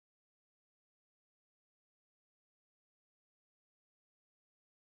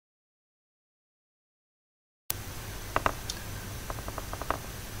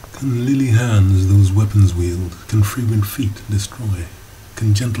Can lily hands those weapons wield? Can fragrant feet destroy?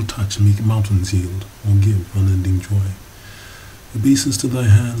 Can gentle touch make mountains yield, or give unending joy? Obeisance to thy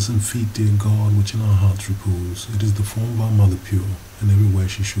hands and feet, dear God, which in our hearts repose. It is the form of our mother pure, and everywhere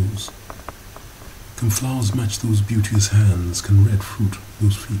she shows. Can flowers match those beauteous hands? Can red fruit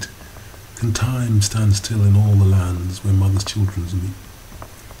those feet? Can time stand still in all the lands where mothers' children meet?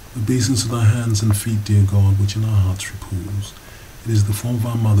 Obeisance to thy hands and feet, dear God, which in our hearts repose. It is the form of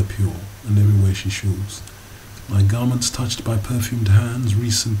our mother pure, and everywhere she shows. Like garments touched by perfumed hands,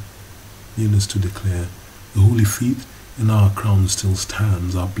 recent nearness to declare. The holy feet in our crown still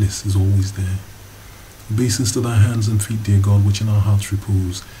stands, our bliss is always there. Obeisance to thy hands and feet, dear God, which in our hearts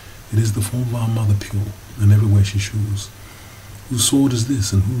repose. It is the form of our mother pure, and everywhere she shows. Whose sword is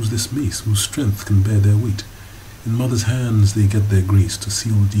this, and whose this mace, whose strength can bear their weight? In mother's hands they get their grace to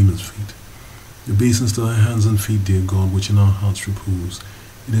seal the demon's fate. Obeisance to thy hands and feet, dear God, which in our hearts repose.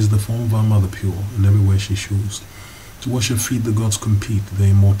 It is the form of our mother pure, and everywhere she shows. To wash her feet the gods compete, their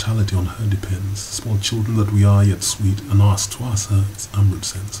immortality on her depends. Small children that we are, yet sweet, and ask to us her amber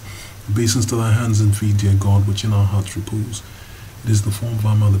sense. Obeisance to thy hands and feet, dear God, which in our hearts repose. It is the form of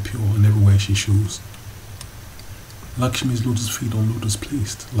our mother pure, and everywhere she shows. Lakshmi's lotus feet on lotus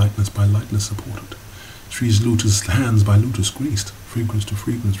placed, lightness by lightness supported. Shri's lotus hands by lotus graced, fragrance to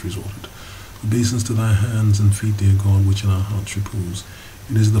fragrance resorted. Obeisance to thy hands and feet, dear God, which in our hearts repose.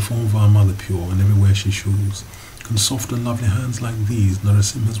 It is the form of our mother pure, and everywhere she shows. Can soft and lovely hands like these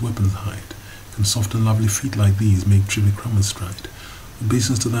Narasimha's weapons hide? Can soft and lovely feet like these make Trivikramas stride?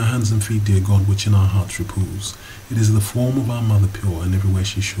 Obeisance to thy hands and feet, dear God, which in our hearts repose. It is the form of our mother pure, and everywhere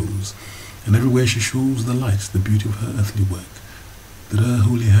she shows. And everywhere she shows the light, the beauty of her earthly work, that her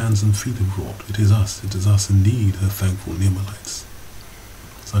holy hands and feet have wrought. It is us indeed, her thankful Nirmalites.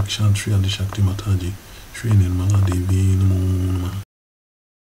 Sakshat Shri Adi Shakti Mataji, Shri Nirmala Devi Namo Namah.